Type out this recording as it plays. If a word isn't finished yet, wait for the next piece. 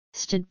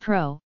STAAD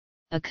Pro,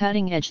 a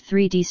cutting-edge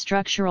 3D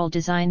structural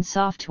design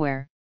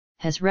software,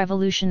 has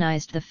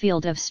revolutionized the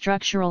field of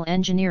structural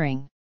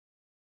engineering.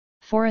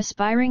 For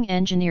aspiring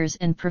engineers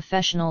and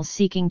professionals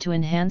seeking to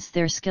enhance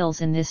their skills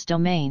in this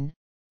domain,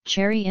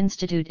 Cherry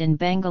Institute in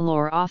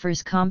Bangalore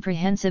offers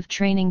comprehensive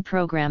training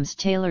programs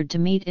tailored to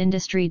meet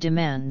industry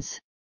demands.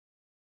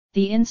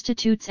 The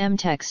Institute's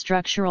MTech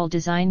Structural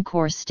Design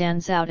course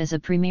stands out as a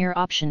premier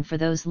option for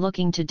those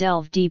looking to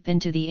delve deep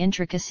into the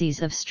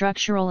intricacies of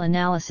structural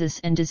analysis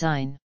and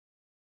design.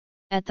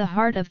 At the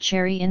heart of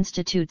Cherry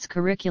Institute's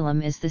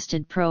curriculum is the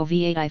STAAD Pro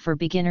V8i for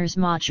Beginners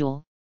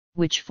module,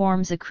 which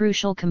forms a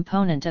crucial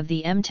component of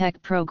the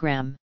MTech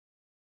program.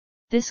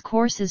 This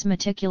course is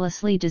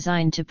meticulously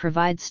designed to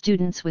provide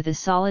students with a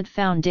solid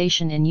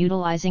foundation in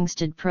utilizing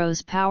STAAD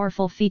Pro's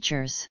powerful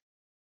features.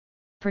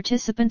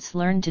 Participants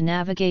learn to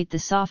navigate the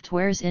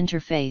software's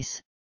interface,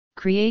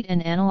 create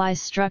and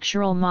analyze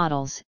structural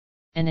models,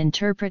 and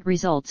interpret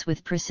results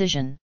with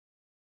precision.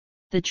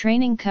 The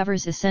training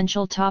covers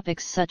essential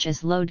topics such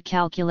as load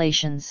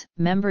calculations,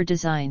 member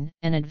design,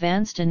 and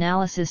advanced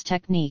analysis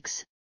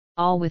techniques,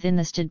 all within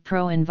the STAAD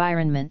Pro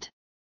environment.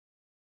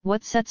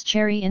 What sets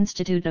Cherry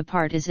Institute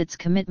apart is its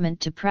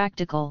commitment to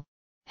practical,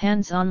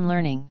 hands-on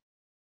learning.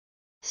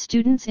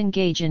 Students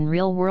engage in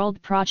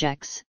real-world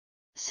projects,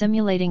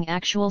 simulating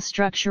actual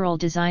structural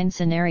design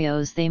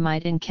scenarios they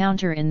might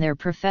encounter in their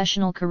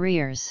professional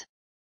careers.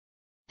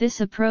 This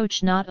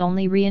approach not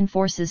only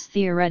reinforces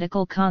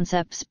theoretical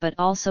concepts but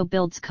also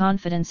builds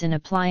confidence in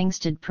applying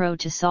STAAD Pro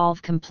to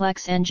solve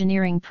complex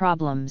engineering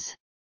problems.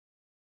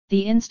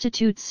 The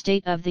Institute's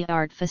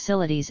state-of-the-art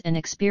facilities and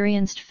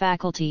experienced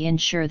faculty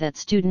ensure that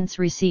students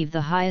receive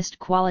the highest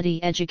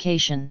quality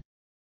education.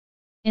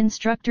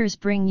 Instructors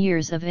bring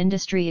years of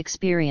industry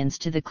experience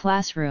to the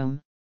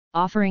classroom,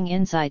 offering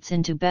insights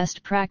into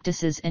best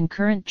practices and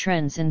current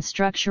trends in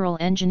structural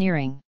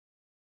engineering.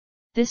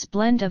 This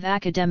blend of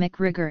academic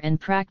rigor and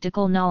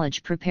practical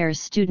knowledge prepares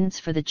students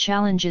for the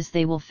challenges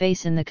they will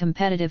face in the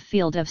competitive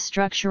field of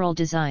structural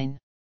design.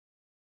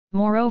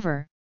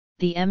 Moreover,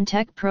 the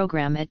MTech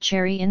program at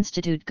Cherry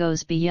Institute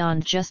goes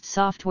beyond just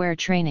software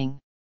training.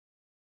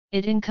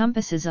 It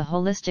encompasses a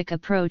holistic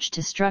approach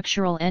to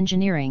structural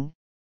engineering,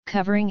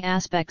 covering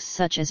aspects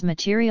such as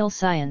material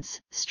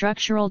science,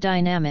 structural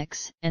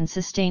dynamics, and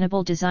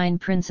sustainable design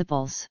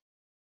principles.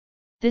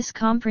 This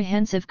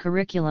comprehensive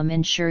curriculum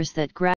ensures that